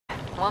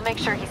We'll make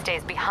sure he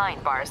stays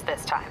behind bars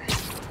this time.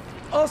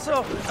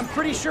 Also, I'm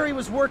pretty sure he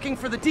was working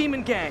for the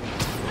Demon Gang.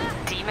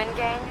 Demon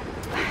Gang?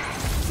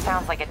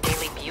 Sounds like a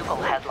Daily Bugle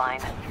headline.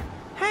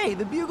 Hey,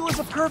 the Bugle is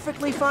a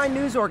perfectly fine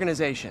news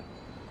organization.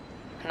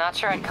 Not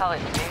sure I'd call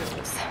it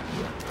news.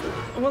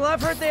 Well,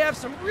 I've heard they have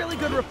some really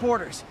good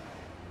reporters.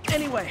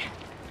 Anyway,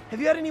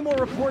 have you had any more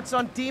reports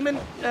on demon,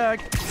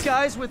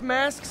 guys with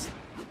masks?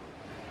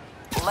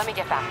 Let me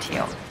get back to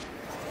you.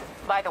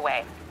 By the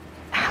way,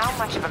 how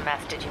much of a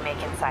mess did you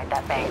make inside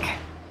that bank?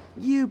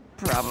 You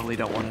probably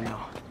don't want to know.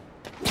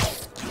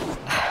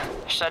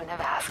 Shouldn't have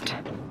asked.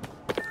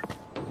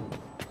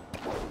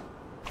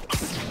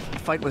 The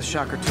fight with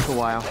Shocker took a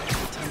while.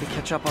 Time to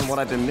catch up on what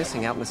I've been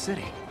missing out in the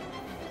city.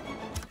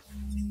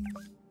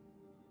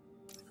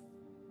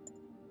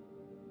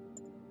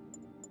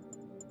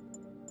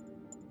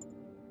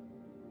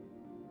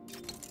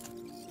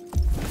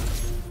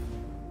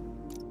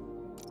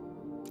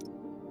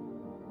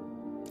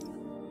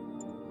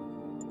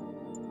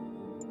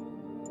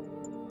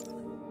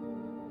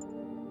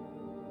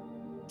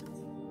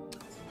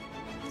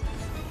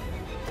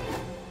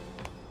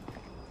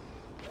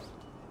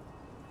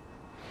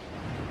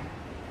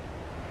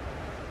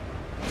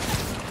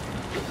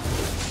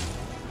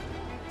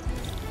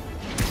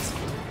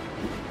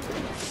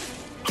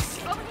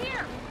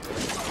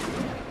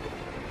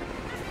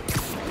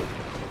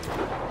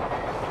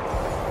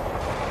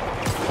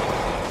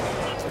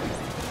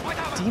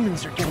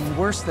 Demons are getting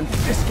worse than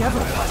Fisk ever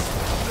was.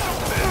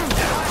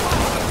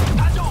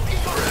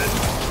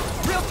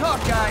 Real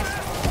talk, guys.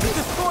 The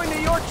Destroy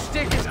New York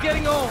shtick is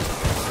getting old.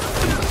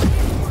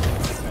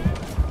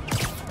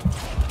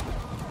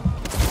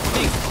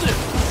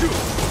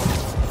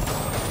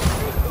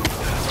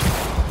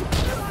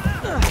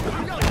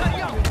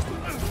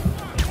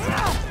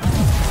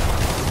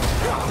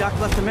 Doc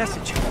left a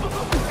message.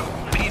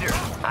 Peter,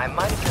 I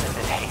might have been a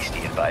bit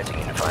hasty advising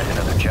you to find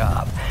another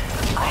job.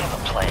 I have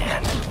a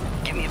plan.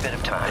 Give me a bit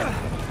of time.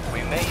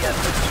 We may yet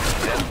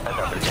live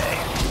another day.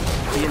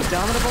 The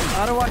indomitable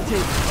Otto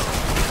Octavius.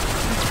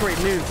 That's great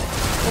news.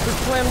 Hope his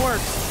plan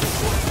works.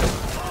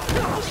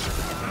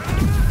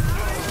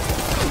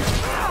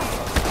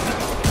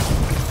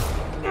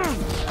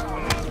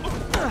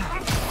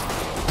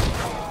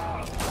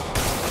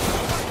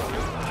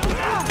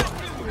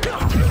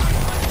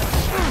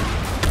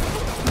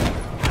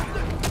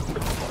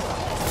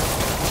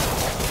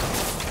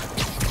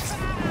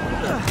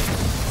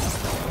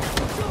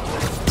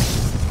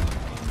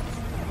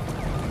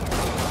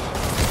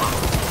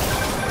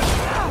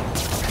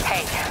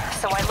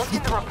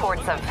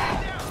 Reports of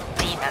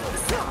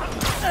demons.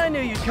 I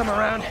knew you'd come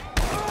around.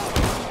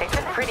 They've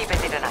been pretty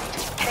busy tonight,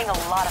 hitting a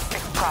lot of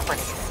Fisk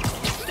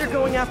properties. They're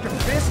going after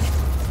Fisk?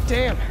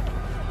 Damn.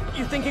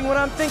 You thinking what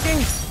I'm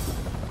thinking?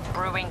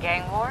 Brewing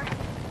gang war?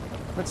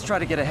 Let's try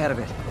to get ahead of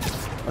it.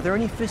 Are there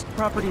any Fisk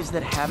properties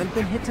that haven't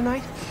been hit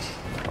tonight?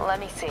 Let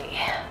me see.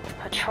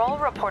 Patrol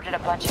reported a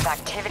bunch of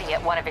activity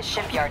at one of his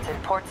shipyards in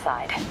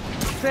Portside.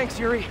 Thanks,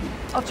 Yuri.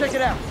 I'll check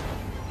it out.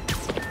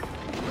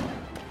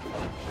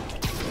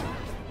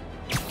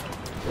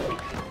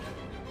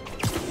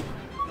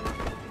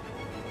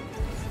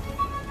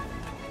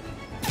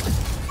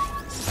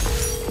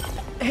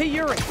 Hey,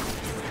 Yuri.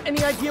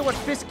 Any idea what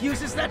Fisk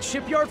uses that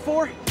shipyard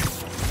for?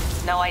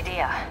 No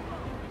idea.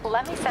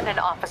 Let me send an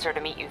officer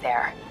to meet you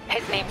there.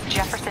 His name's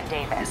Jefferson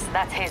Davis.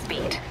 That's his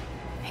beat.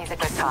 He's a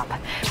good cop.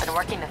 Been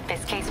working the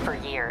Fisk case for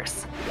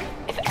years.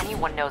 If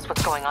anyone knows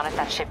what's going on at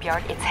that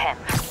shipyard, it's him.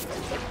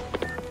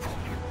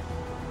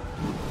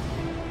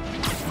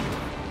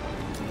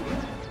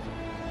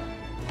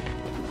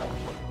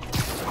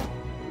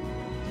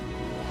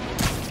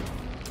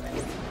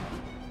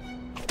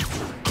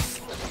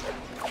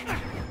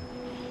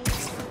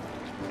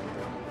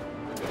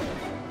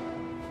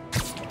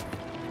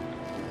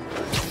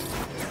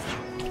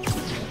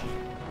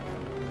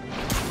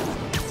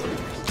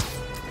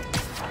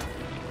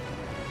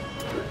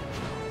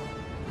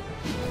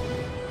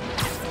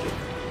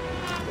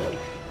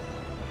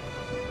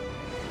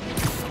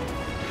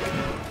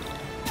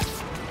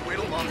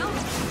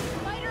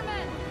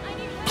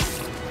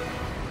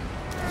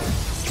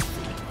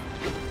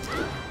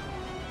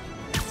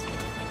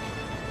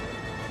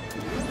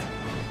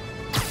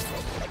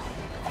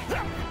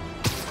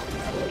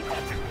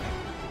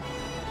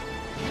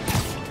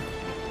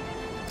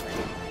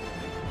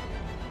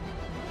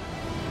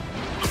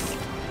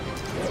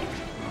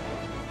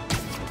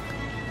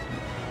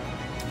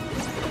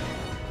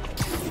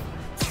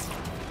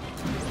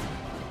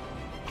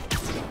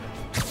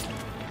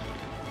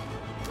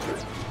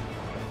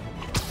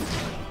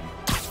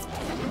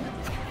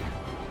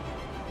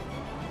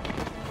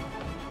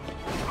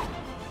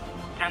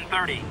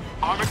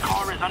 Armored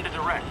car is under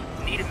duress.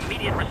 Need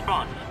immediate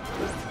response.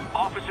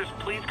 Officers,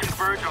 please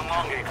converge on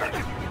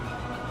Longacre.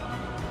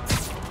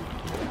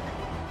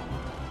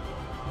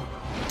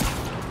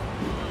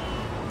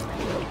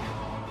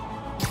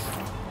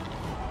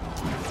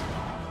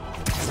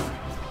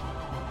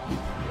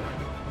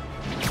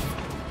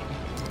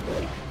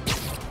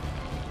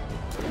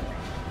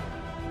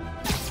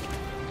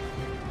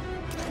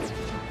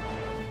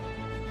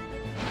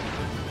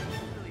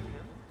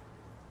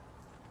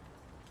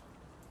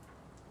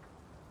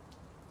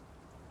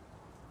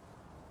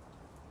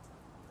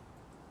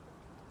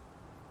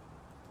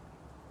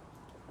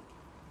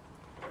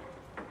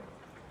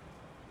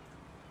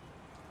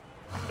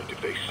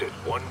 set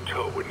one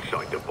toe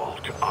inside the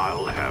vault,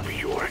 I'll have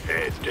your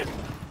head.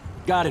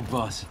 Got it,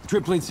 boss.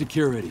 Tripling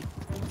security.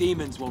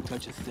 Demons won't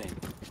touch a thing.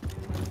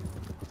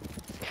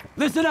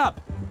 Listen up!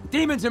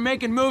 Demons are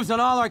making moves on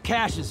all our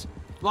caches.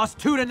 Lost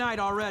 2 tonight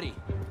already.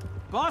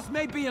 Boss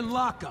may be in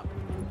lockup,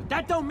 but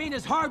that don't mean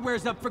his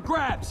hardware's up for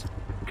grabs.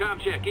 Com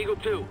check, Eagle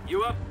 2,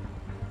 you up?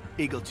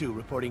 Eagle 2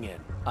 reporting in.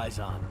 Eyes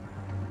on.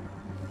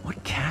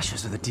 What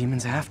caches are the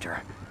demons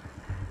after?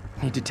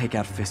 Need to take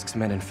out Fisk's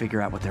men and figure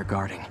out what they're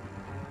guarding.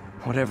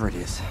 Whatever it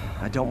is,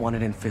 I don't want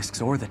it in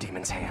Fisk's or the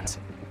demons' hands.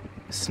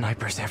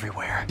 Snipers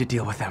everywhere. To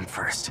deal with them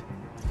first.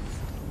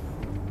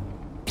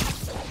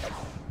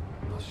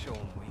 I'll show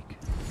him weak.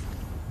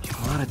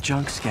 A lot of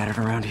junk scattered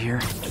around here.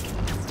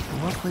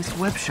 A well-placed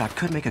web shot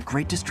could make a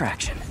great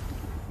distraction.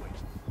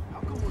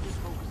 How come we're just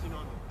focusing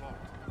on the vault?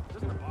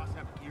 Doesn't the boss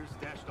have gear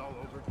stashed all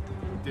over?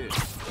 Did.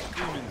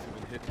 Demons have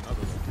been hitting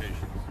other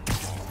locations.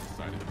 All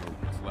decided to move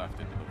what's left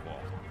into the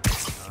vault.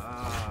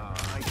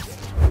 Ah, I get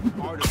it.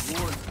 Art of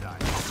war style.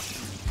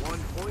 Choose one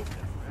point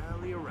and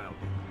rally around it.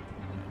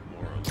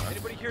 More or less.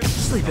 Anybody here?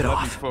 Sleep it Let me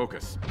off.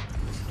 focus.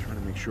 Trying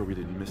to make sure we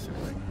didn't miss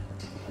anything.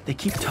 They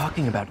keep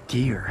talking about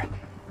gear.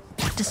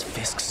 What does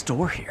Fisk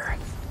store here?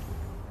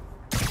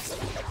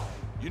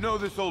 You know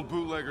this old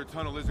bootlegger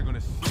tunnel isn't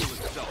gonna seal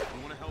itself.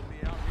 You wanna help me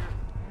out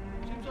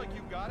here? Seems like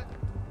you got it.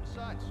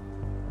 Besides.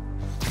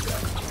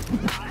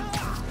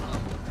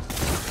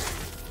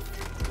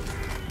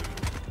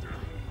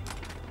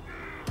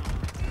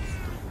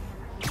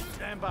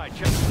 Stand by,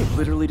 Jeff. I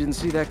literally didn't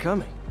see that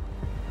coming.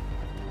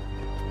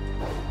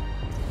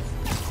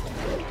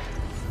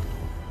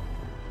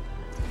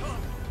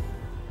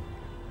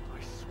 I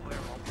swear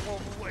I'll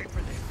pull away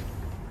for this.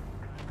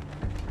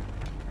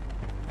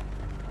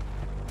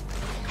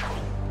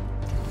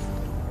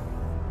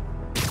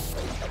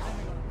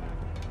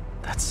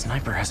 That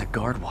sniper has a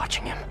guard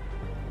watching him.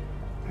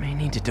 May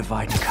need to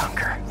divide and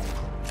conquer.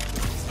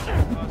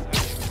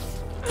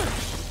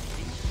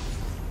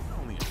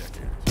 Only a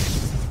decade.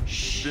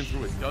 Been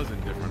through a dozen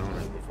different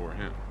owners before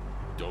him.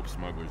 Dope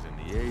smugglers in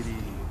the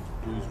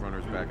 80s, booze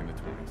runners back in the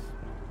 20s.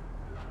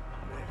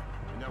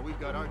 And now we've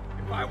got our...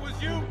 If I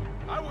was you,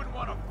 I wouldn't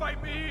want to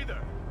fight me either.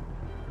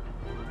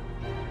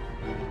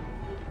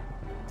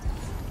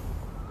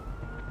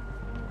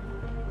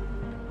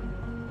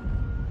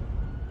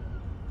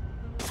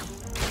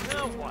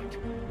 Now what?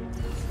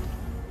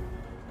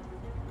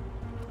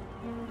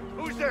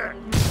 Who's there?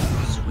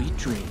 Sweet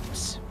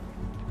dreams.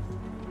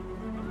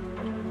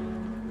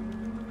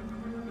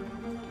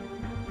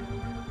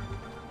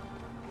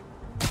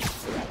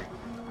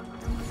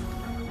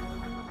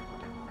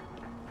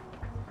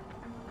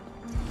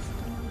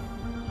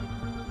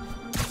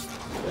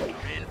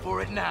 In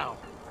for it now.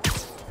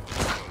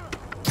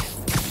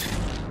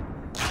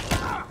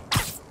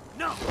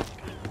 No!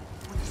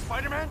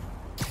 Spider-Man?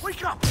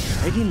 Wake up!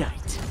 Ready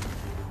night.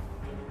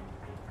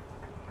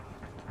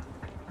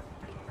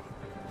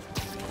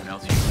 Anyone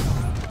else here?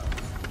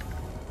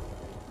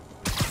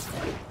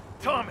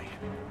 Tommy!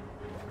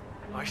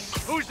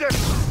 Who's there?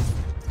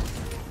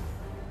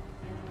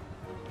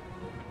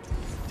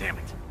 Damn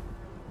it.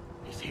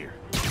 He's here.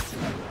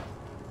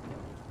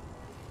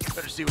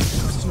 Better see what's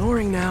going on.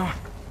 Snoring now.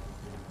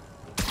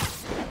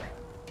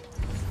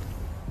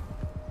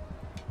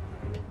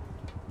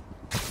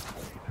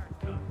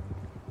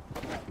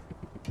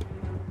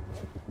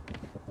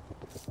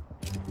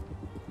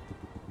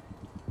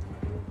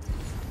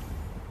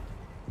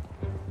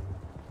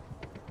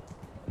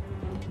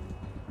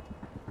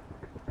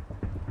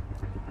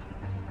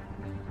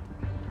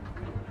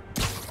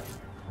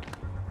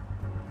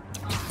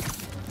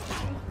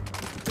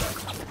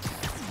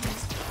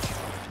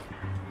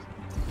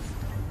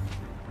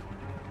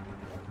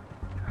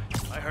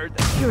 I heard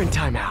that. You're in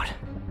timeout.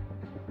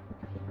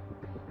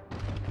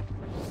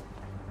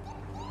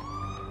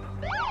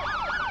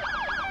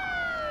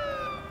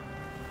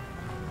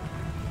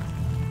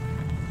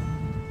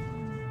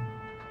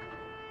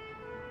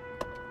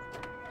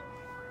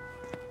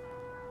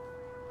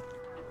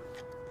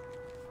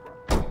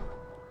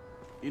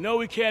 You know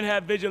we can't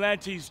have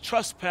vigilantes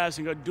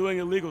trespassing or doing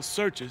illegal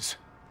searches,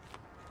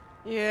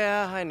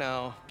 Yeah, I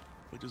know.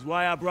 which is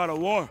why I brought a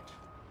warrant.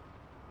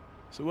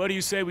 So what do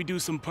you say we do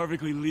some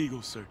perfectly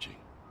legal searching?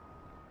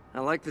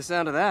 I like the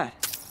sound of that.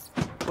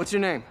 What's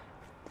your name?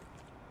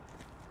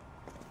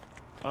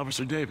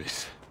 Officer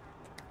Davis.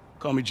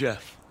 Call me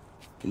Jeff.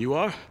 And you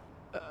are?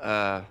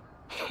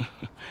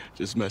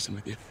 Just messing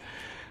with you.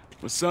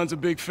 My son's a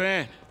big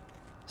fan.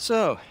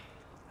 So,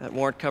 that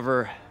warrant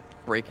cover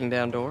breaking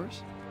down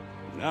doors?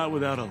 Not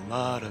without a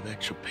lot of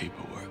extra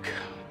paperwork.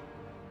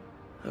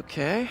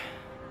 Okay.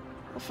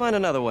 I'll find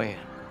another way in.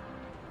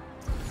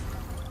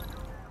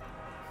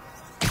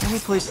 Any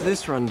place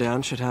this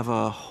rundown should have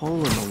a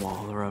hole in the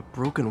wall or a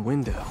broken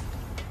window.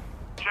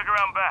 Check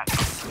around back.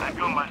 I'd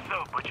go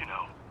myself, but you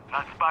know,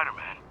 not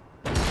Spider-Man.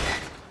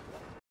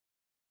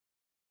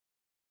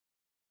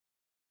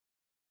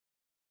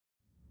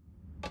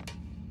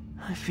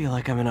 I feel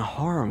like I'm in a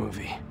horror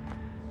movie.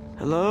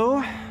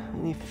 Hello?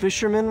 Any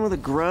fisherman with a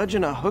grudge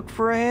and a hook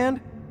for a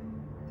hand?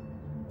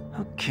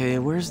 Okay,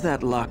 where's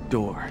that locked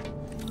door?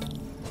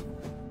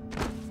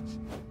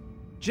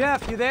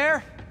 Jeff, you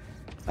there?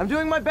 I'm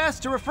doing my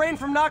best to refrain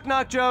from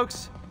knock-knock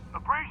jokes.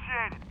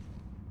 Appreciate it.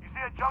 You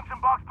see a junction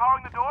box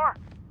powering the door?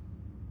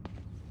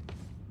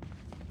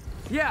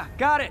 Yeah,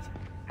 got it.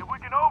 If we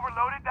can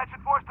overload it, that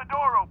should force the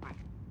door open.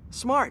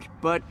 Smart,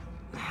 but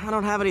I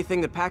don't have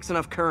anything that packs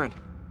enough current.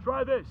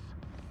 Try this.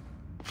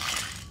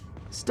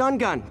 Stun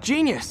gun,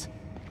 genius!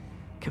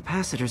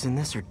 Capacitors in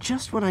this are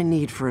just what I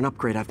need for an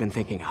upgrade I've been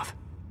thinking of.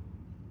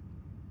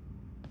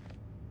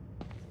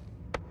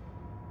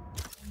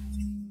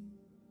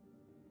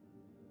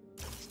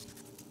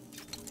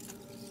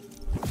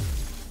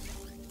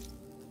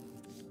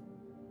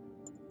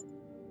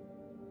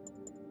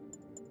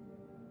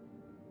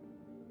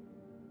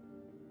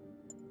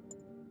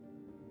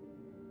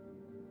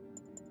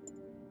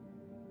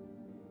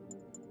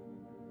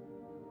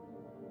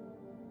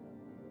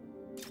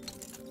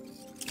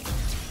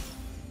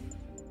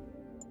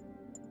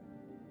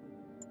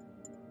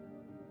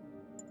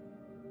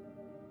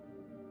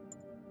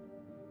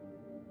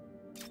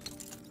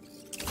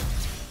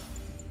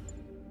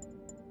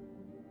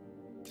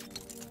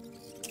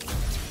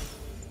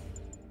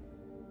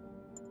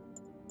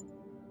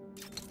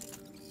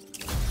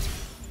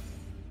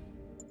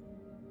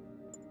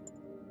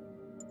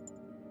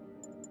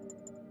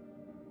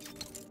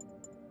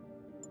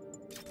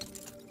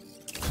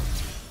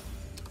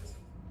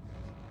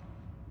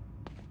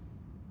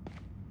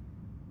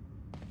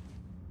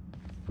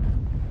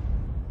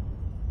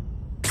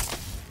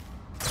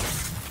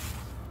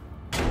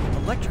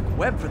 Electric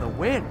web for the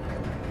win.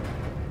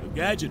 A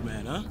gadget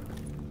man, huh?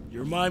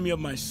 You remind me of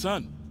my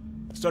son.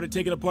 Started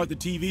taking apart the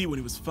TV when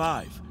he was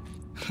 5.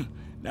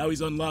 Now he's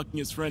unlocking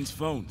his friends'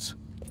 phones.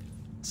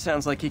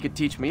 Sounds like he could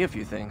teach me a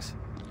few things.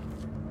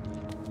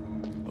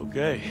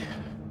 Okay.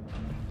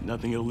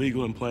 Nothing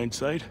illegal in plain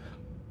sight?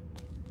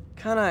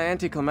 Kinda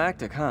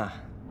anticlimactic, huh?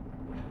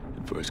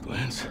 At first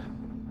glance.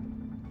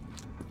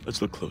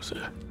 Let's look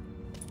closer.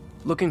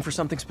 Looking for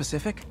something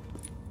specific?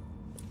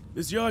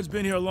 This yard's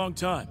been here a long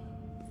time.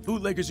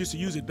 Bootleggers used to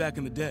use it back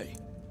in the day.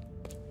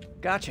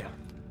 Gotcha.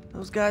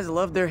 Those guys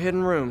love their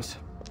hidden rooms.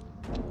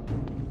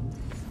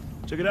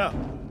 Check it out.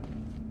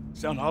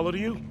 Sound hollow to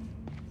you?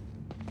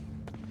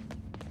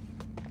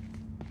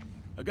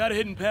 I got a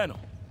hidden panel,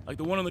 like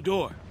the one on the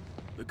door.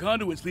 The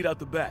conduits lead out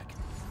the back.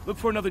 Look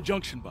for another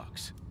junction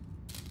box.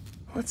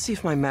 Let's see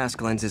if my mask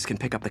lenses can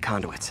pick up the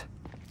conduits.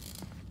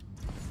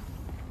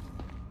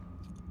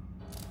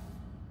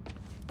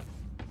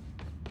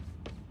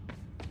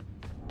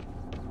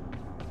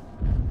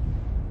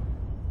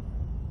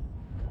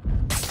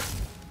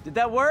 Did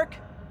that work?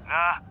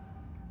 Nah.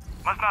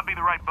 Must not be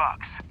the right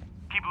box.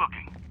 Keep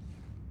looking.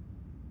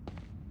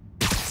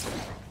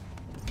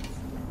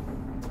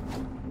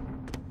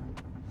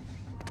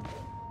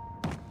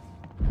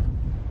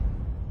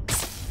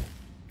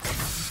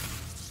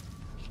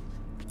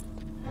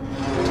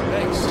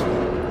 Thanks.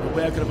 No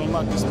way I could have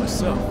unlocked this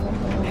myself.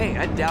 Hey,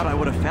 I doubt I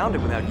would have found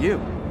it without you.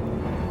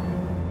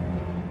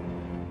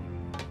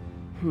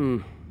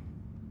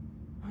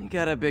 We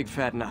got a big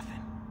fat nothing.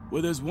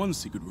 Well, there's one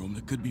secret room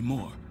that could be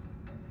more.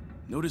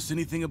 Notice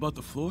anything about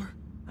the floor?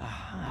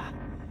 Aha.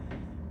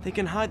 They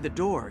can hide the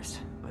doors,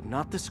 but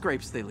not the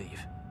scrapes they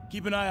leave.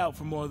 Keep an eye out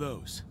for more of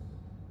those.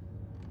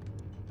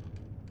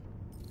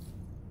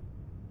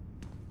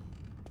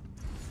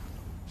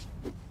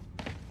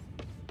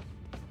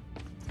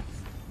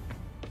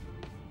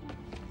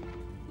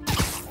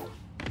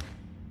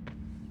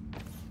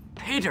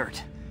 Pay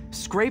dirt.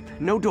 Scrape,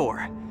 no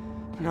door.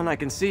 None I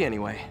can see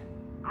anyway.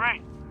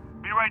 Great.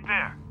 Be right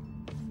there.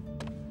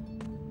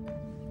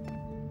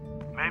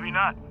 Maybe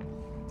not.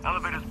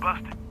 Elevator's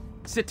busted.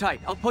 Sit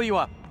tight, I'll pull you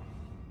up.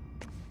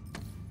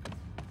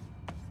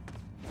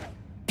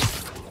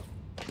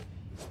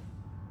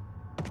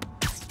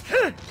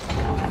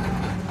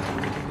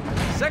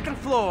 Second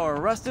floor,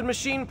 rusted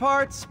machine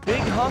parts,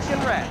 big honkin'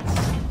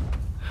 rats.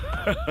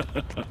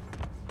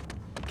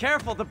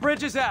 Careful, the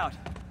bridge is out.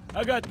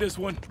 I got this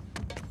one.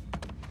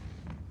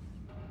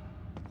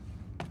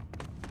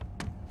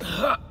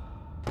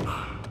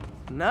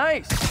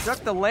 Nice, struck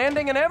the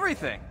landing and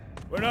everything.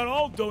 We're not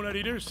all donut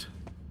eaters.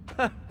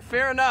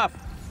 Fair enough.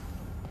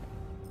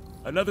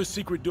 Another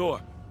secret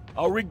door.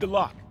 I'll rig the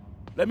lock.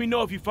 Let me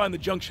know if you find the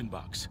junction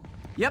box.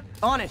 Yep,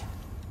 on it.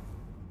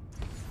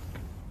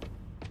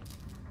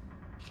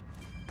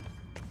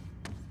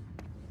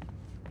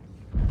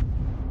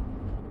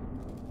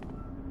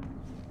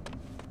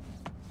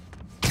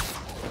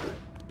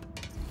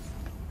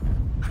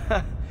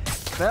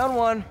 Found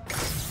one.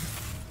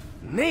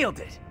 Nailed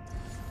it.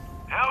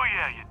 Hell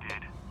yeah, you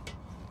did.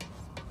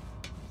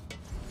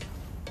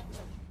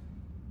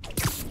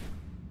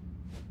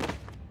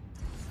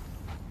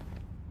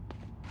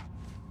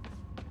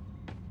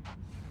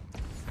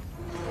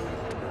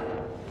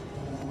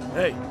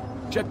 Hey,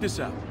 check this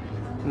out.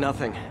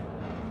 Nothing.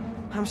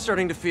 I'm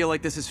starting to feel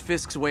like this is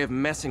Fisk's way of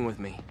messing with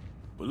me.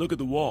 But look at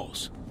the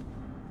walls.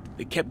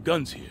 They kept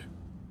guns here.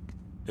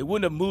 They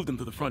wouldn't have moved them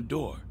to the front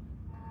door.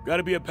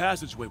 Gotta be a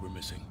passageway we're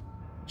missing.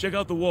 Check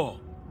out the wall.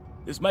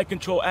 This might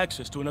control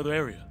access to another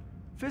area.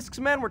 Fisk's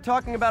men were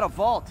talking about a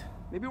vault.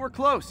 Maybe we're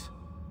close.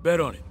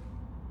 Bet on it.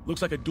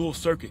 Looks like a dual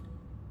circuit.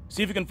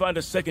 See if you can find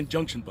a second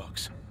junction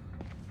box.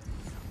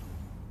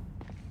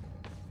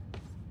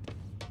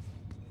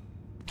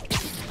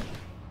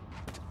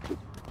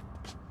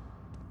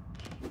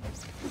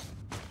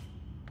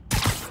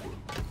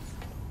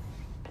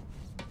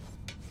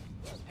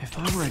 If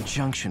I were a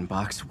junction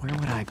box, where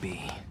would I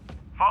be?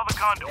 Follow the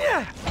conduit.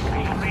 Yeah!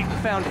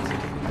 Found it.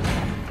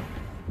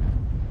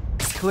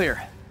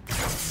 Clear.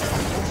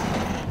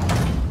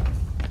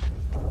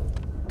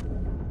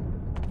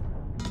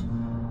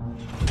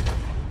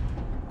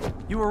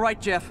 You were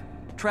right, Jeff.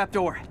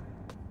 Trapdoor.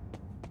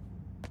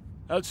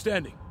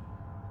 Outstanding.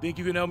 Think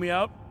you can help me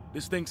out?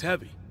 This thing's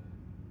heavy.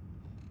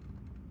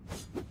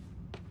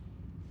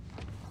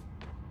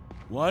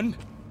 1,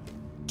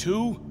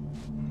 2,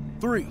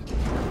 3.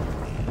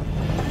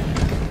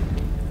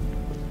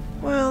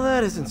 Well,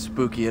 that isn't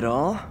spooky at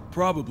all.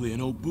 Probably an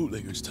old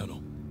bootlegger's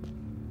tunnel.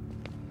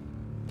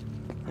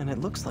 And it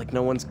looks like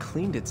no one's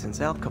cleaned it since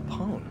Al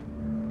Capone.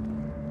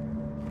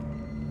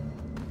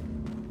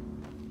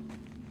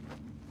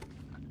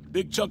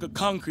 Big chunk of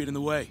concrete in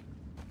the way.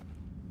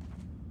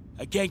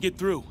 I can't get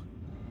through.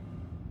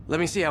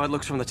 Let me see how it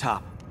looks from the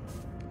top.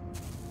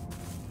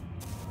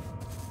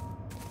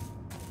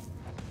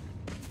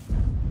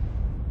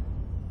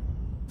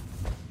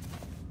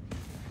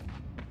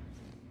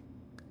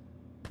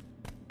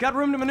 Got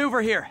room to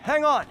maneuver here.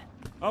 Hang on.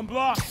 I'm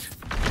blocked.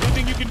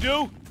 Anything you can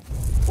do?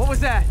 What was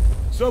that?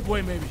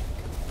 Subway, maybe.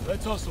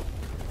 Let's hustle.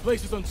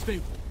 Place is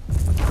unstable.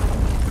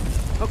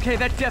 Okay,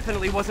 that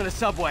definitely wasn't a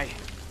subway.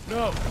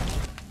 No.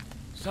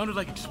 Sounded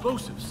like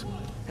explosives.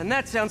 And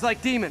that sounds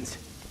like demons.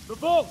 The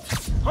vault!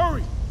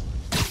 Hurry!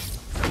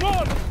 Come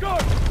on, let's go!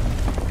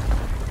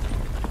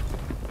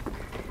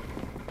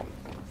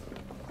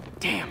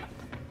 Damn.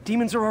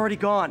 Demons are already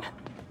gone.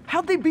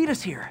 How'd they beat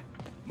us here?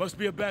 Must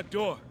be a back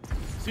door.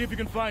 See if you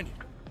can find it.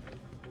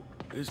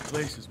 This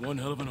place is one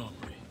hell of an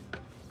armory.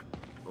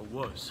 Or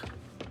was.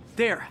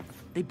 There.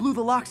 They blew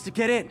the locks to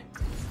get in.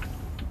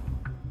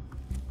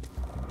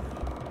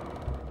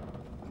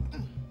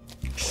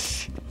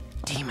 Shh.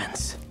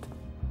 Demons.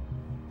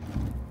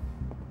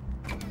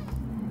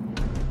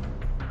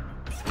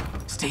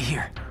 Stay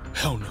here.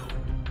 Hell no.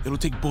 It'll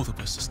take both of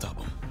us to stop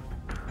them.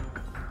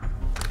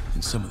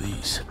 And some of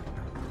these.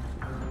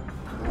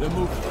 They're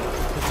moving.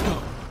 Let's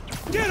go.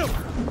 Get them!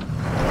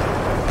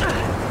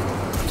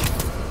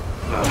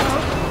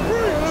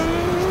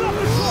 Stop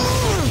the truck!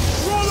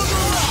 Roll them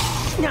around!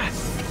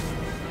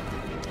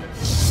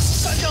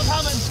 Gunshot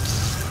coming!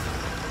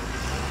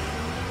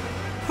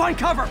 Find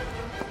cover!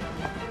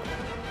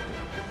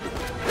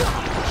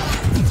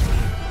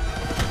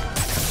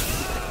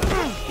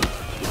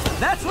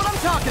 That's what I'm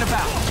talking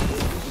about!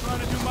 Trying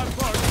to do my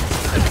part.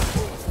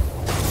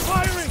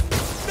 Firing!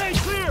 Stay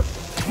clear!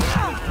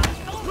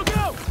 Look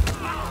out!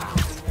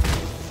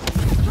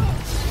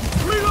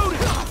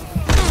 Reloading!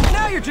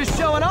 Now you're just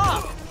showing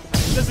off!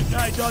 There's a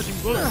guy dodging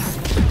bullets.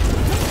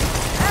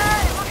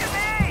 Hey, look at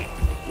me!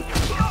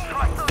 Don't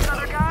trust those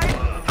other guys.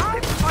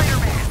 I'm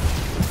Spider-Man.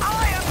 I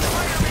am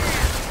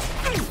Spider-Man.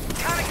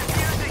 Kinda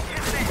confusing,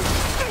 isn't it?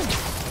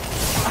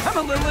 I'm a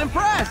little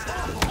impressed!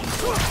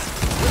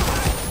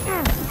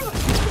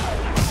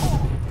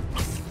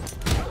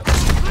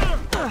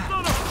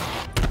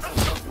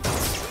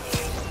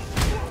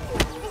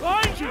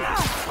 Behind you!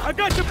 I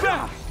got your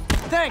back!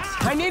 Thanks,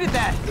 I needed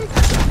that!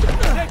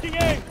 Taking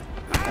aim!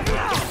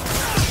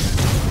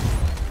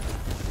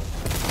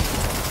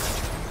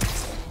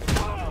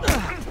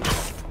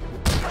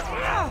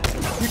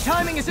 Your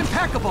timing is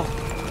impeccable!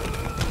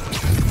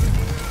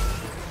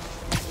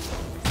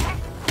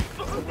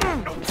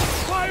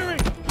 Firing!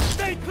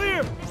 Stay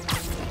clear!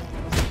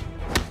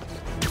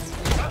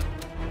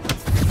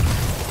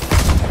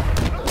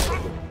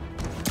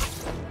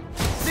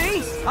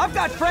 See? I've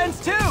got friends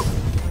too!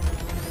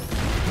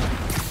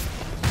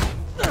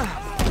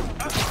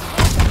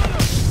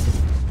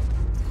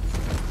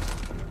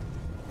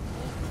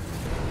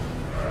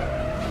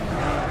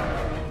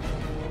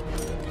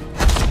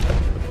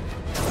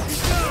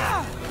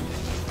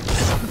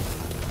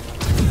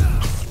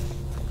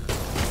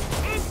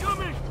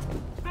 Incoming!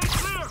 Stay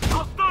clear!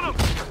 I'll stun him!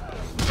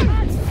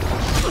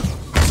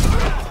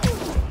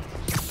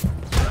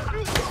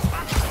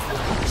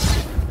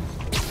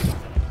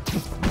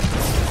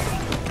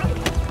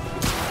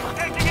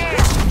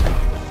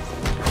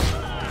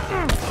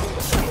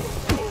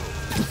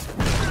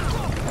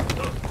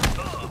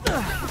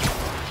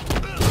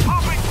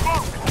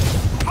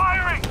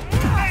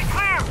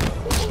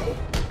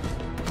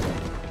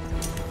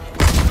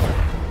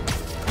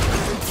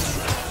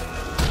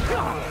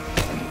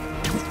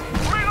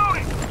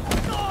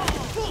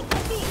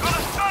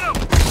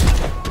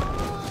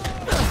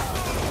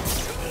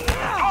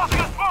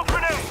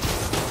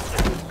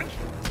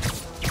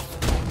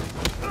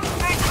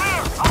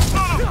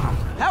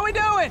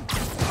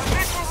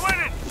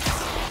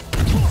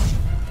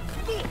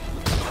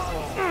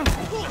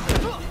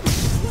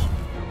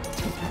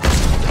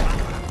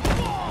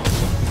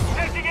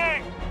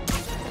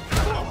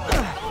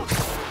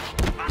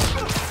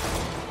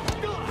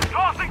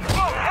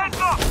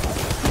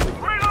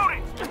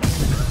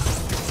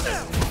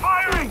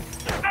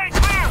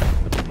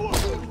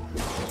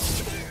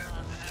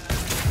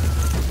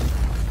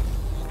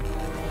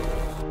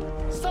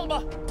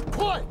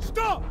 boy,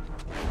 stop!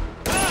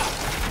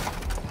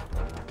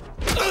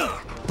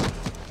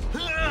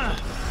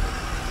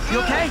 You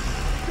okay?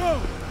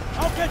 Go!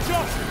 I'll catch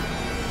up!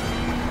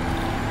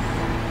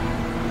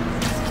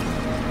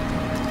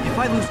 If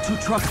I lose 2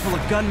 trucks full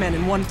of gunmen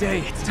in one day,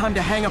 it's time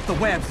to hang up the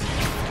webs.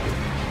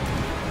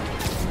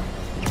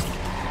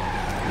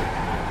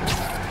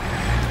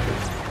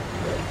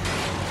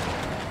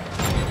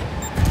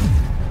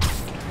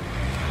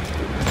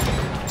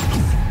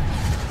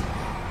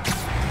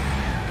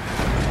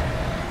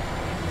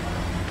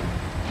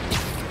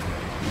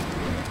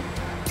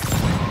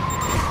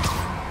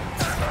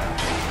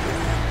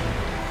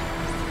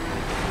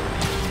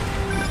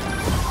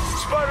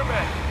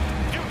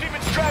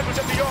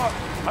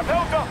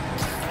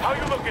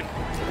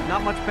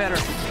 Not much better.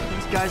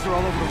 These guys are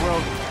all over the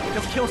road.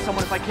 They'll kill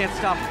someone if I can't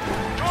stop them.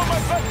 Doing my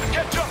best to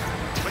catch up,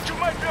 but you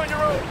might be on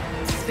your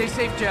own. Stay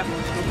safe, Jeff.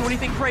 Don't do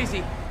anything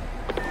crazy.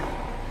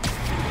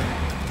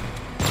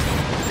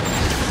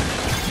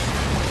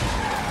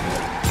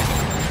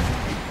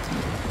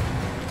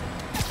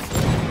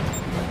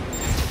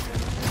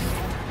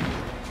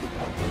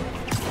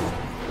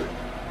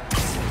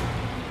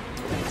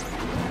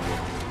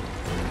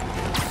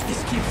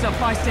 This keeps up,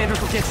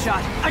 bystanders will get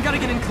shot. I gotta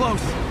get in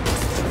close.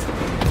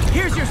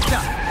 Here's your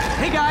stuff.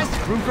 Hey guys,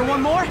 room for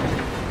one more?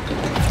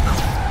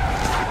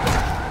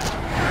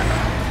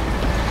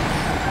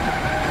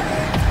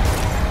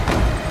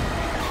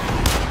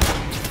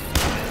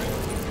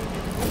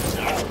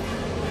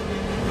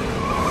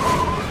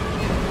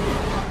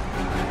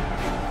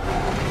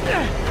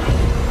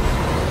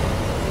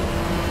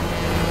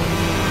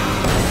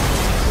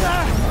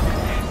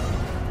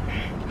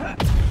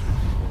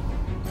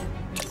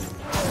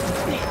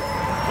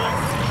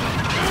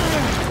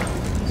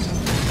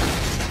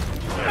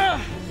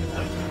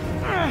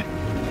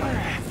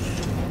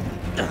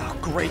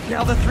 Great,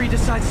 now the 3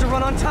 decides to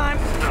run on time.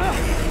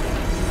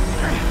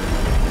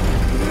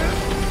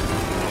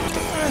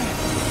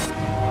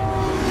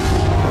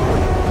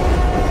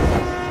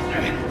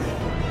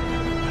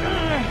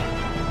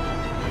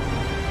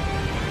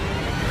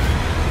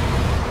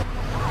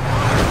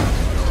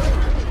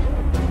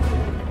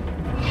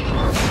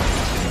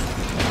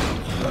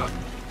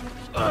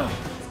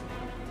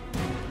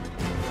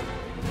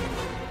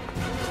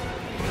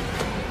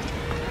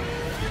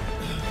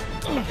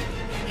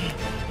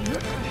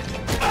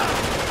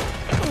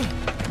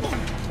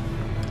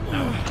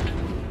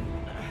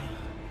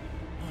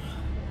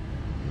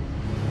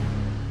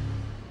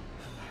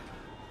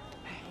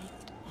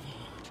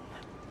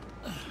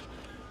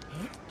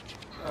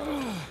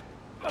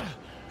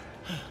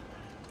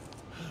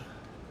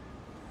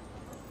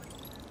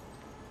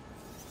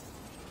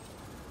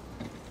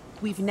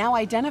 We've now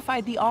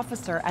identified the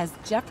officer as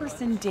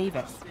Jefferson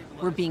Davis.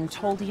 We're being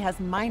told he has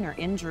minor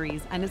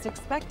injuries and is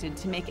expected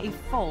to make a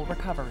full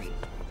recovery.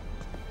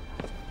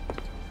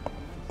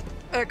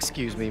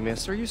 Excuse me,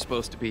 miss. Are you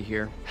supposed to be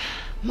here?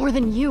 More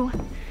than you.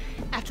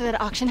 After that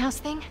auction house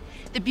thing,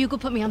 the Bugle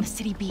put me on the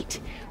city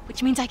beat,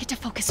 which means I get to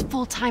focus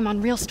full-time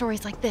on real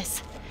stories like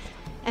this.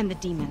 And the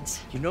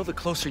demons. You know the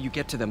closer you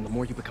get to them, the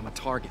more you become a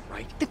target,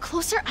 right? The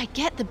closer I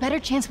get, the better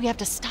chance we have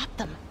to stop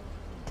them.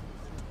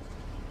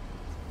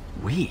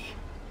 We?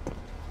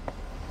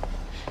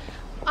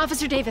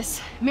 Officer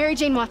Davis, Mary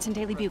Jane Watson,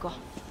 Daily Bugle.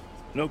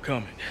 No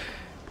comment.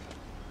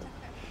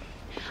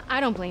 I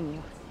don't blame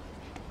you.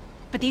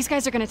 But these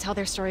guys are gonna tell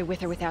their story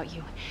with or without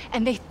you,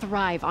 and they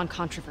thrive on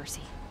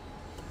controversy.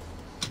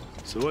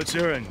 So what's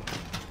your angle?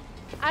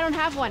 I don't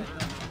have one.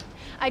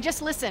 I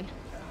just listen.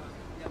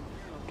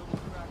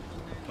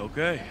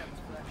 Okay.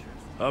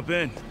 Hop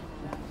in.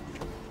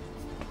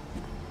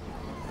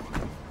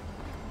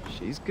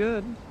 She's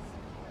good.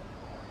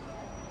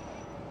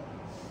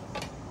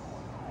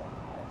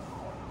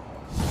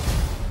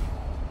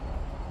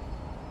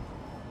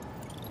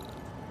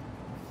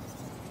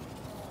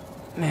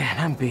 Man,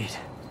 I'm beat.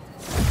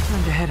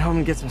 Time to head home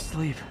and get some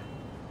sleep.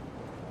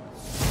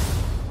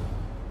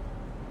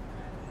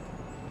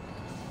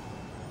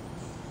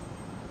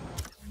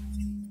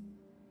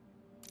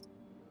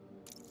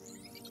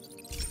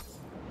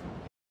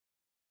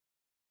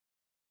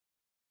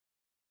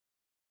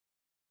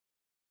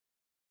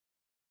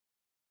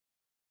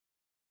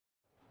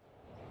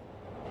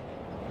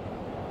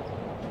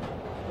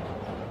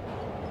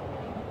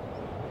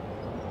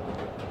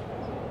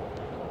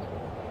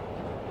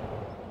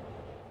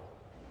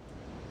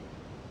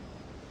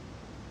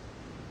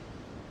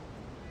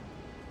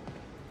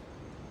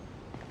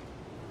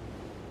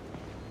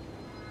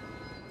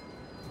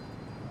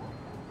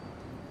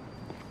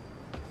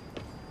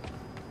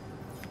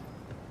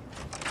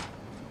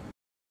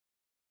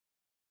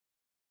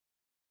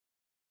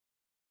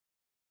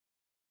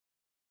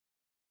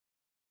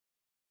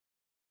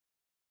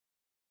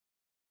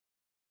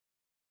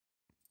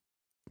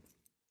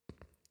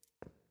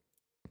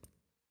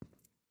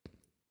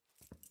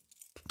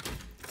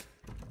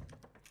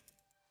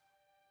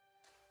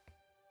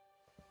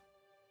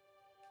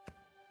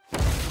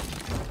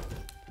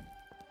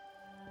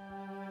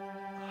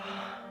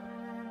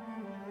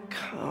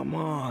 Come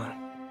on.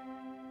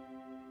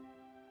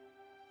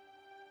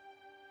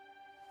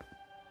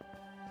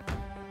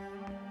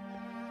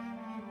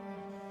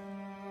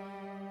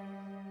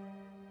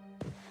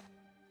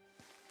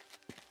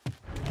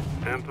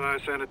 Empire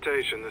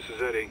Sanitation, this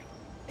is Eddie.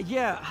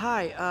 Yeah,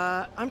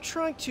 hi. I'm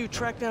trying to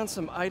track down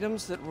some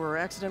items that were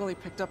accidentally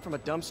picked up from a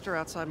dumpster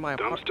outside my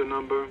apartment. Dumpster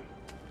number?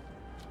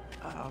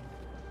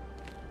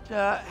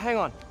 Hang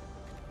on.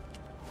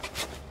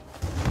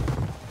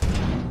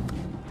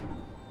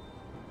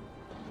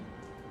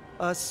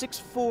 Uh,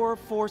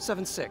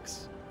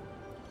 64476.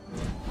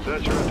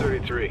 That's Route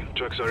 33.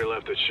 Truck's already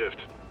left its shift.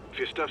 If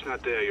your stuff's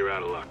not there, you're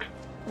out of luck.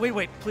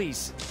 Wait,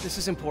 please. This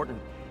is important.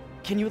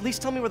 Can you at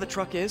least tell me where the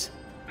truck is?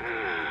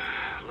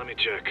 Let me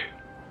check.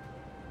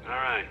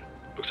 Alright.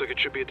 Looks like it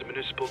should be at the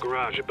municipal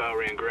garage at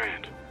Bowery and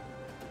Grand.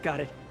 Got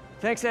it.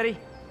 Thanks, Eddie.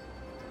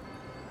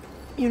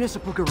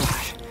 Municipal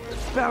garage.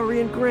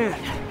 Bowery and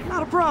Grand.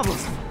 Not a problem.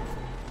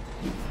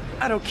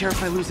 I don't care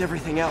if I lose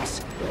everything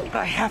else.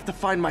 I have to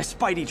find my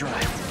Spidey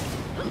drive.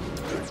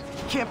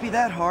 Can't be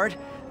that hard.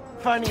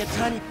 Finding a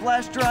tiny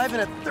flash drive in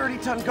a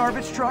 30-ton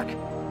garbage truck.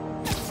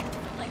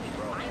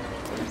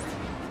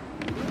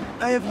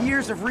 I have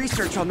years of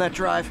research on that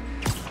drive.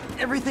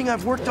 Everything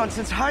I've worked on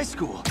since high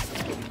school.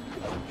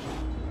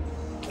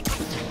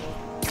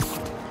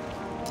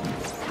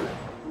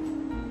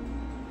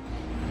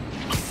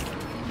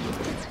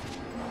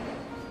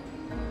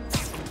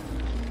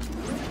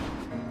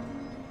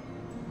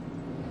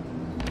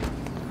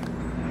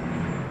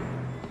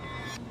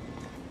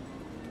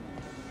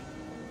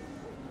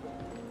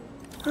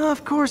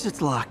 Of course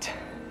it's locked.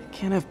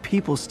 Can't have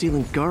people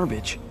stealing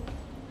garbage.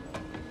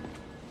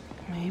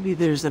 Maybe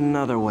there's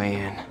another way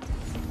in.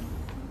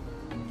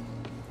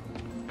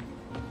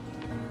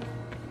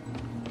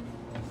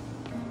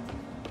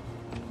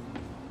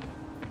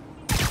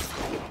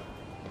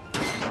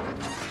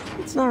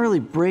 It's not really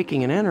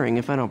breaking and entering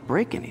if I don't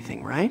break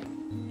anything, right?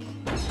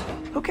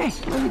 Okay,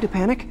 no need to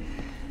panic.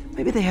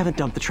 Maybe they haven't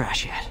dumped the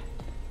trash yet.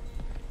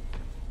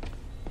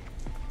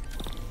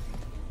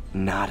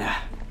 Nada.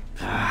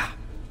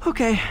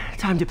 Okay,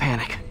 time to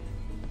panic.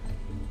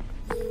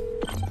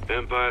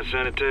 Empire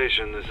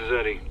Sanitation, this is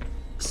Eddie.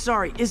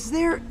 Sorry, is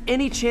there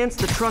any chance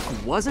the truck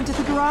wasn't at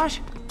the garage?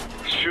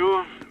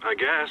 Sure, I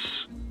guess.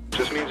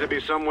 Just means it'd be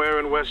somewhere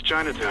in West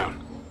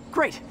Chinatown.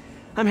 Great.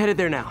 I'm headed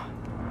there now.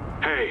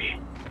 Hey,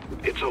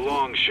 it's a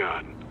long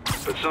shot,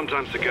 but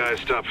sometimes the guys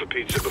stop for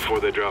pizza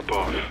before they drop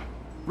off.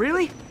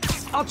 Really?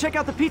 I'll check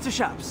out the pizza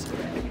shops.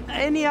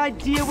 Any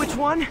idea which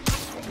one?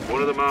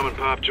 One of the mom and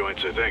pop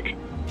joints, I think.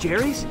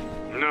 Jerry's?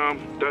 No,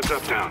 that's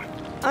uptown.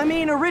 I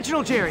mean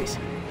original Jerry's.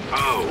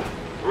 Oh,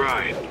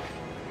 right.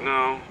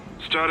 No,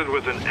 started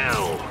with an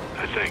L,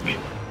 I think.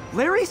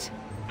 Larry's?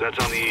 That's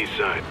on the east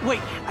side.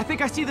 Wait, I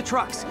think I see the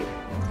trucks.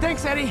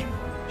 Thanks, Eddie.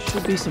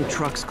 Should be some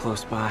trucks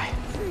close by.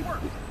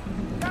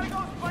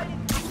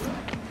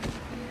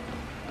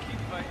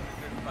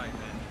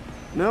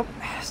 Nope,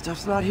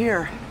 stuff's not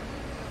here.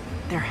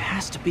 There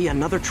has to be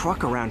another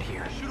truck around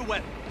here. Shoot a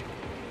weapon.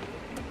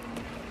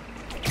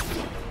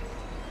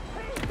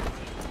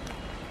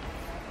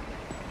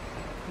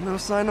 No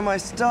sign of my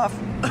stuff.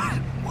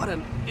 What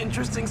an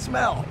interesting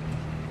smell.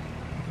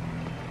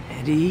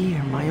 Eddie,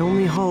 you're my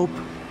only hope.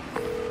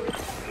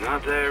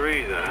 Not there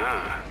either,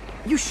 huh?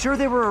 You sure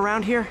they were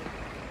around here?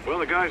 Well,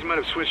 the guys might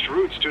have switched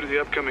routes due to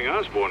the upcoming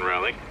Osborne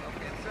rally.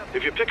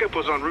 If your pickup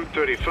was on Route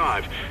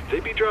 35,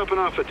 they'd be dropping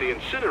off at the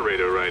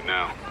incinerator right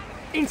now.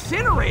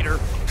 Incinerator?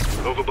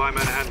 Over by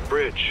Manhattan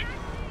Bridge.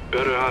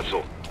 Better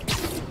hustle.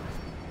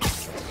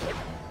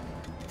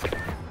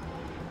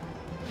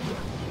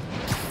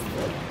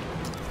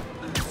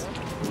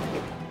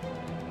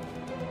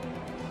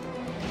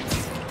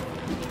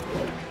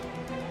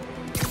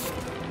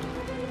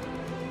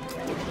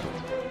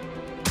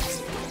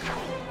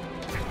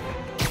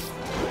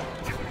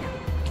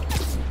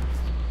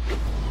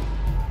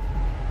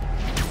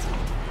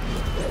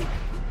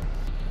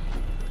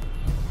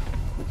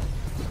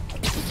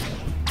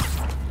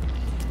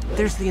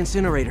 There's the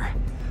incinerator.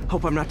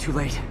 Hope I'm not too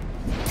late.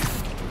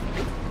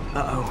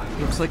 Uh-oh,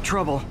 looks like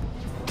trouble.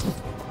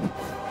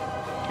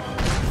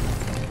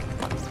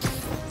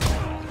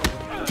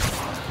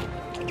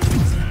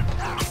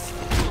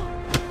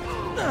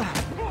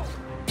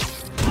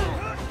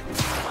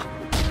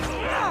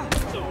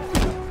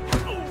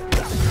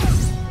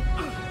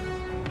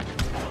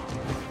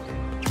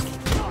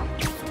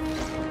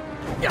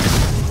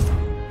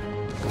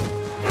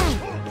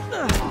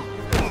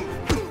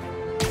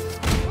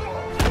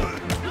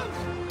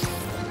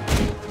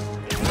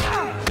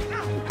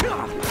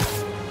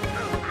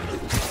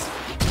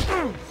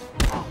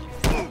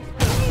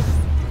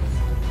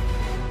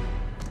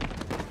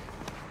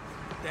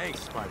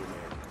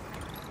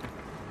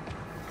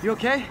 You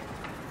okay?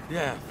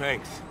 Yeah,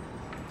 thanks.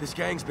 This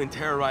gang's been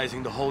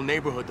terrorizing the whole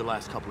neighborhood the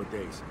last couple of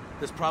days.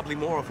 There's probably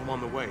more of them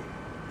on the way.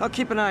 I'll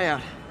keep an eye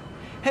out.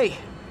 Hey,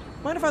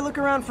 mind if I look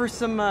around for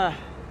some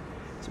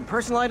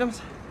personal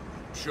items?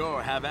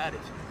 Sure, have at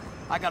it.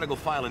 I gotta go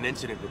file an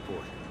incident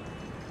report.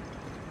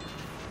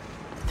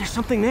 There's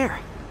something there.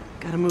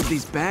 Gotta move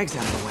these bags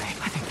out of the way.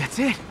 I think that's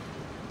it.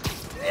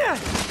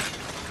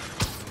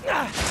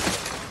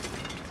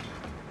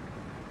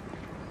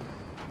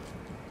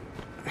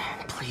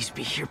 Please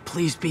be here,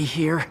 please be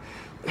here.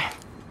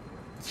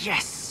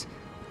 Yes!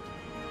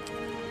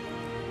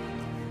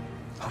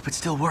 Hope it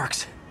still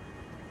works.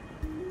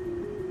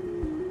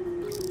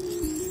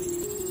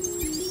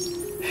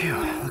 Phew,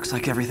 looks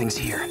like everything's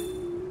here.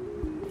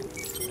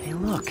 Hey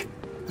look,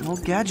 an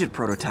old gadget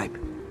prototype.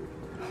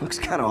 Looks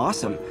kinda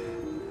awesome.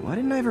 Why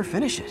didn't I ever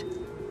finish it?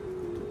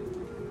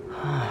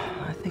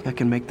 I think I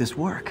can make this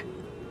work.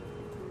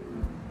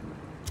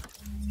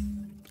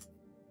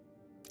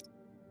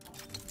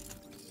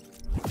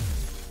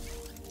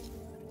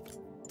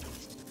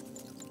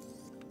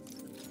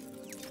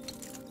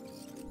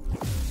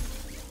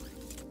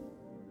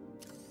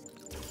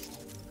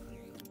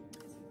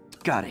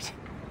 Got it.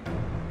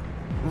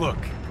 Look,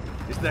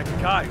 it's that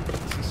guy.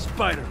 It's a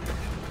spider.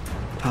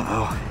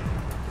 Uh-oh.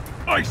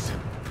 Ice him.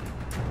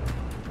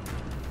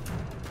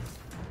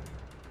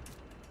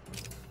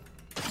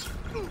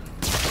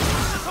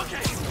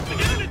 Okay, we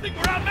get anything,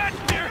 we're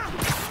outmatched here.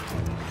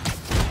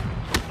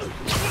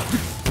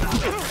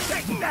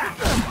 Take that.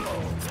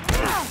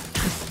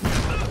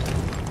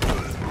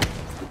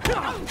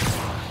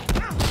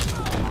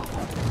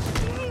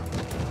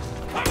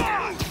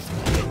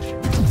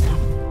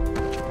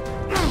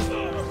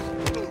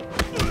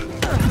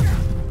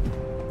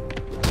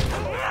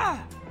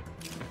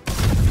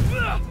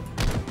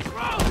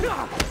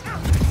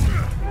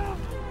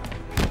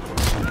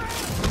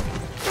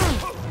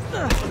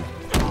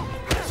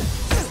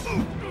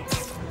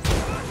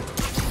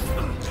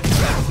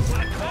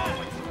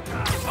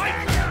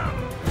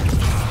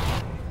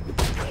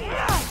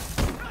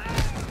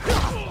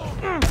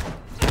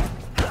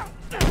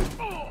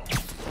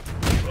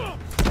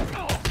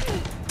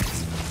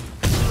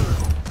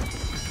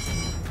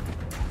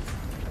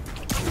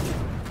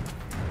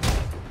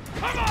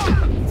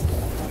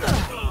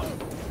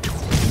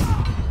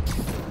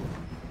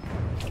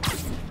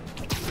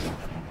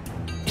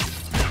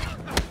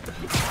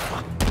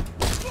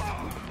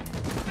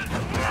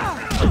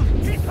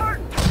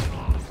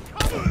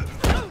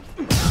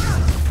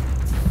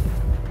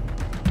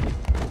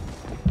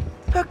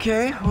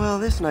 Okay, well,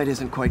 this night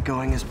isn't quite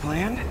going as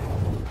planned.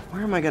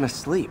 Where am I gonna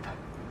sleep?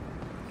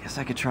 Guess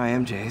I could try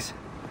MJ's.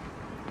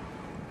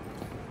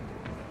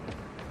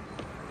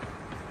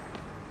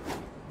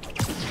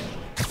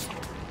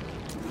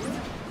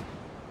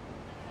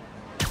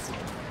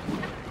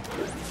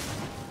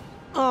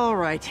 All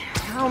right,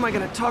 how am I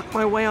gonna talk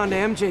my way onto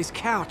MJ's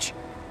couch?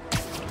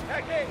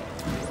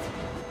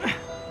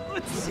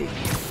 Let's see.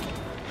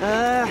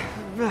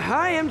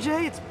 Hi,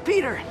 MJ, it's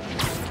Peter.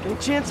 Any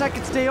chance I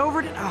could stay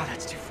over to... Oh,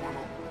 that's too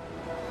formal.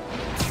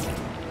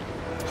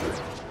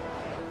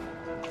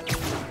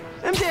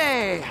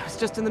 MJ! I was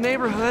just in the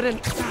neighborhood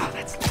and... Oh,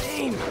 that's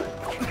lame.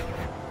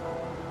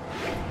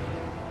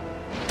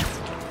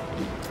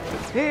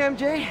 Hey,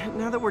 MJ.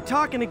 Now that we're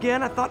talking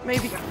again, I thought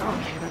maybe...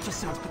 Okay, that just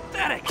sounds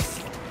pathetic.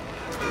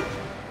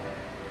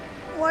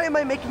 Why am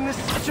I making this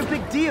such a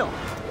big deal?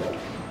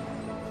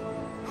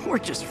 We're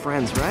just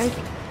friends, right?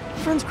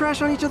 Friends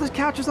crash on each other's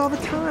couches all the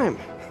time.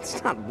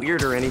 It's not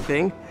weird or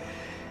anything.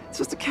 It's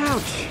just a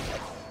couch.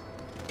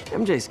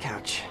 MJ's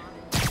couch.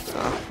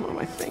 Oh, what am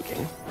I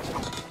thinking?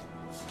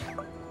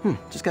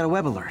 Just got a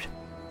web alert.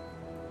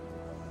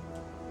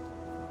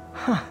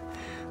 Huh.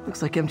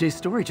 Looks like MJ's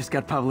story just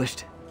got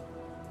published.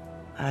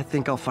 I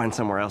think I'll find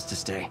somewhere else to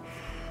stay.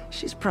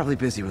 She's probably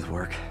busy with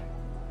work.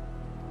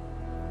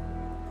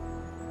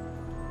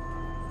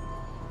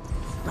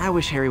 I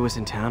wish Harry was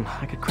in town.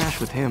 I could crash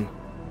with him.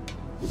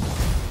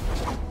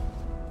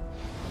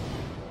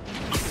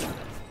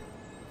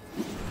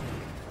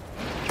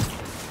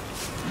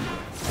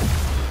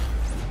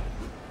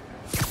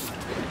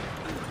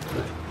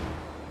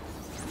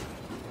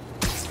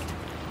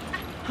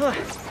 Huh.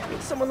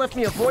 Someone left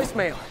me a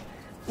voicemail.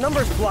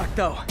 Number's blocked,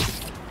 though.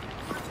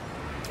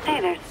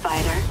 Hey there,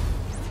 Spider.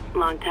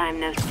 Long time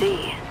no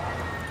see.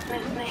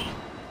 Miss me?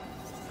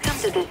 Come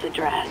to this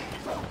address.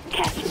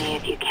 Catch me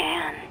if you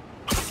can.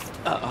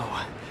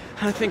 Uh-oh.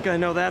 I think I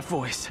know that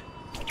voice.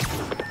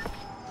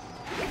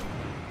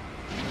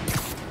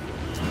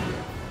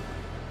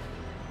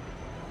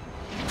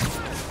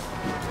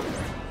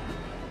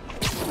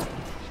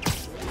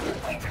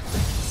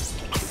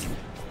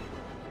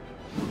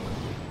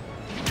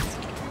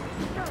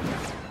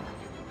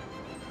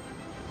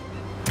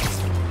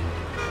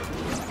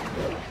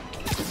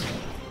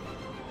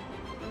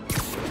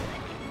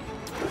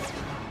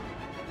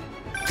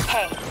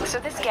 Hey, so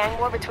this gang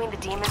war between the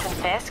demons and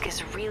Fisk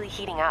is really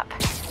heating up.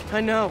 I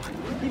know.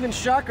 Even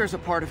Shocker's a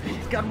part of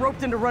it. Got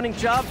roped into running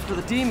jobs for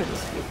the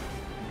demons.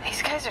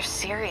 These guys are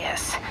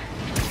serious.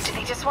 Do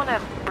they just want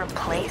to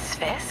replace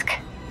Fisk?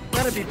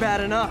 That'd be bad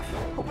enough.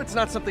 Hope it's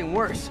not something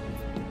worse.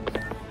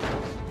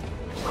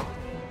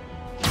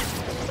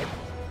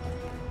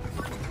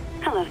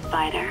 Hello,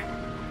 Spider.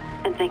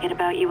 Been thinking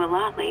about you a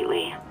lot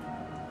lately.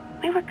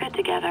 We were good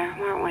together,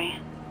 weren't we?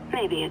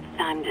 Maybe it's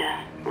time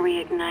to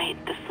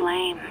reignite the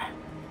flame.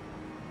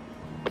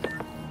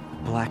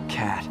 Black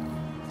Cat.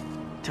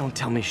 Don't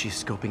tell me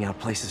she's scoping out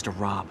places to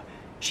rob.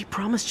 She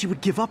promised she would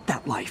give up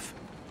that life.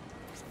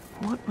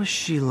 What was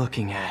she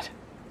looking at?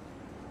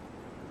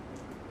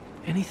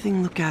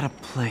 anything look out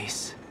of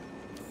place?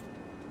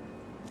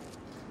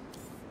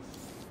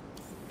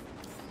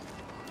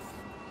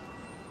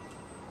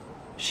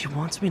 She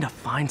wants me to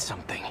find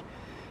something.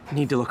 I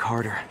need to look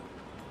harder.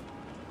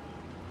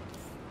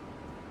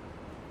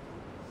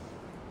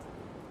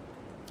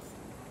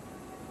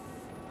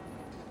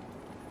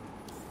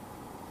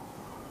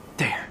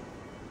 There.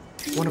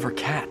 One of her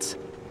cats.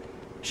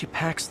 She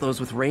packs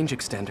those with range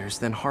extenders,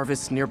 then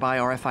harvests nearby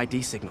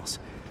RFID signals.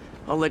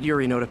 I'll let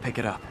Yuri know to pick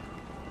it up.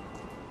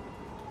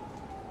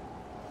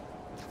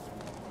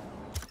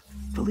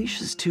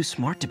 Felicia's too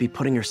smart to be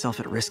putting herself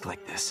at risk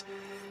like this.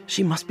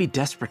 She must be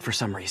desperate for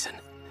some reason.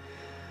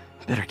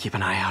 Better keep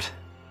an eye out.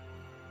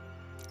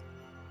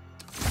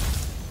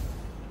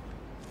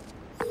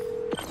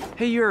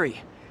 Hey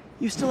Yuri,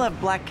 you still have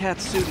Black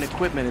Cat's suit and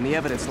equipment in the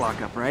evidence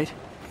lockup, right?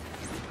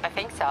 I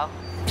think so.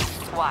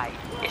 Why?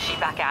 Is she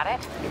back at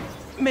it?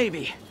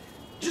 Maybe.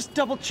 Just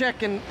double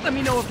check and let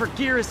me know if her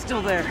gear is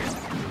still there.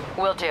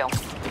 Will do.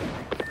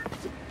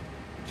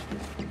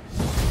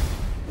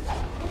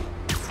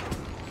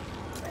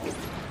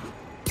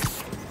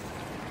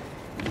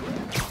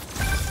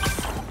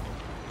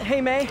 Hey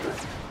May,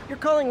 you're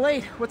calling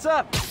late. What's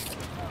up?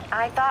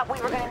 I thought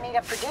we were gonna meet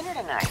up for dinner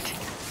tonight.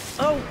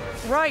 Oh,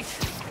 right.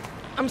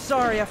 I'm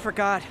sorry, I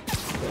forgot.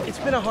 It's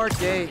been a hard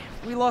day.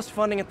 We lost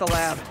funding at the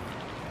lab.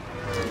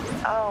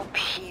 Oh,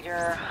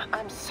 Peter,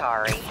 I'm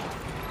sorry.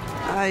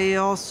 I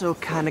also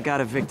kinda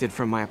got evicted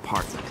from my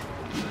apartment.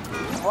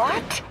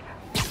 What?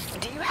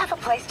 Do you have a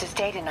place to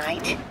stay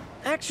tonight?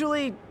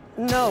 Actually,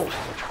 no.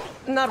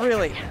 Not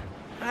really.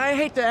 I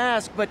hate to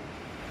ask, but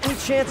any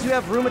chance you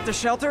have room at the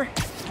shelter?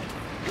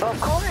 Of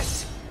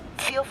course.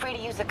 Feel free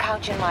to use the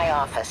couch in my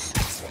office.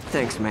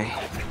 Thanks, May.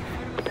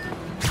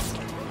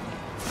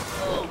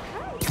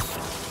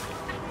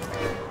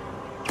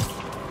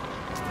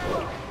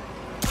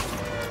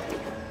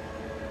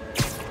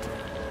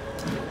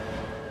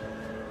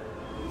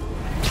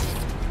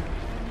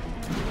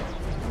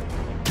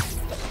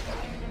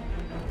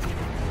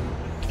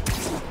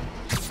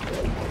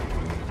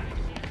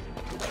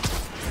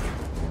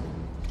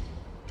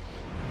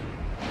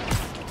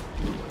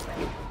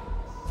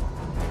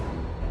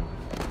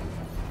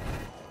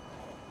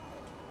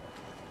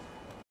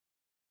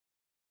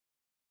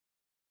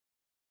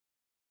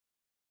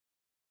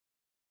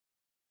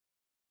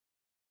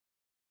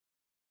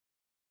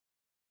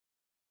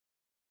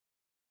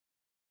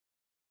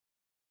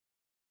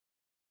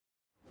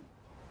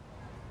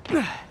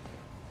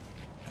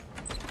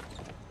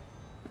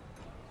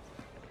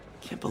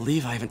 Can't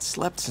believe I haven't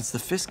slept since the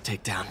Fisk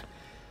takedown.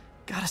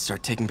 Gotta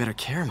start taking better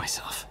care of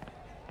myself.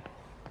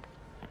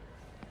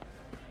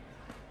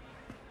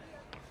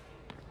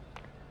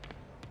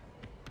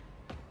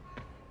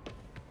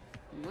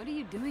 What are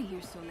you doing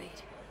here so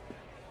late?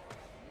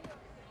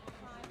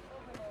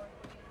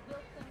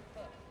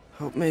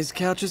 Hope May's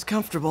couch is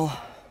comfortable.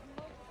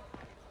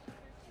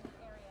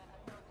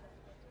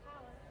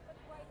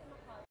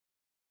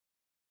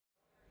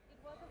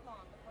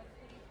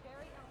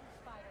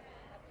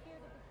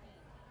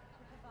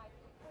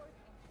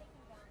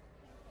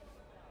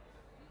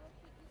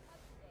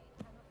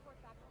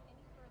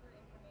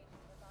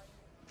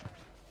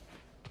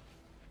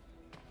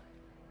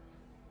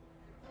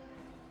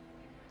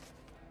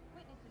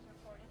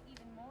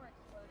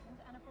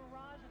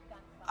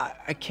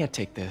 I can't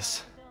take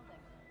this.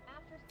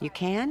 You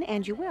can,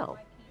 and you will.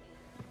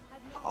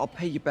 I'll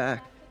pay you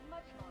back.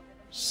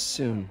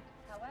 Soon.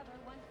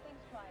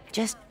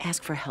 Just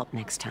ask for help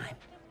next time.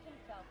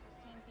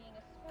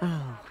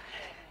 Oh,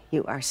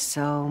 you are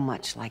so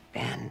much like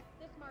Ben.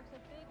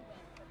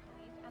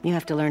 You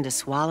have to learn to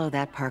swallow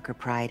that Parker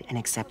pride and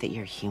accept that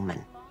you're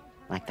human,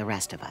 like the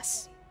rest of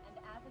us.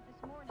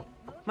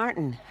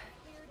 Martin.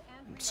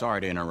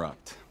 Sorry to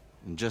interrupt.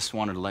 Just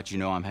wanted to let you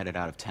know I'm headed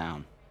out of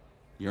town.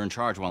 You're in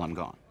charge while I'm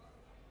gone.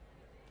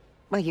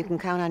 Well, you can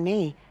count on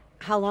me.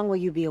 How long will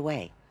you be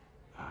away?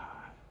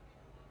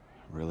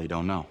 Really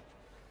don't know.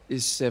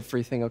 Is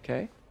everything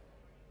okay?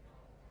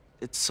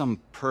 It's some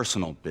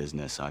personal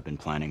business I've been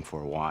planning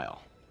for a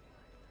while.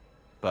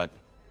 But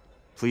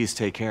please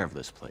take care of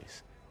this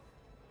place.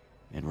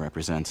 It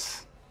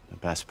represents the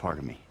best part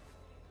of me.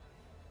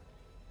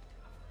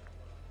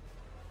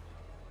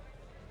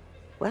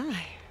 Well,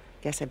 I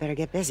guess I better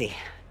get busy.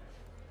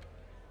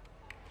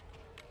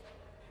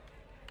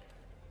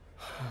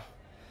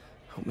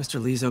 Hope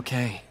Mr. Lee's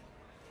okay.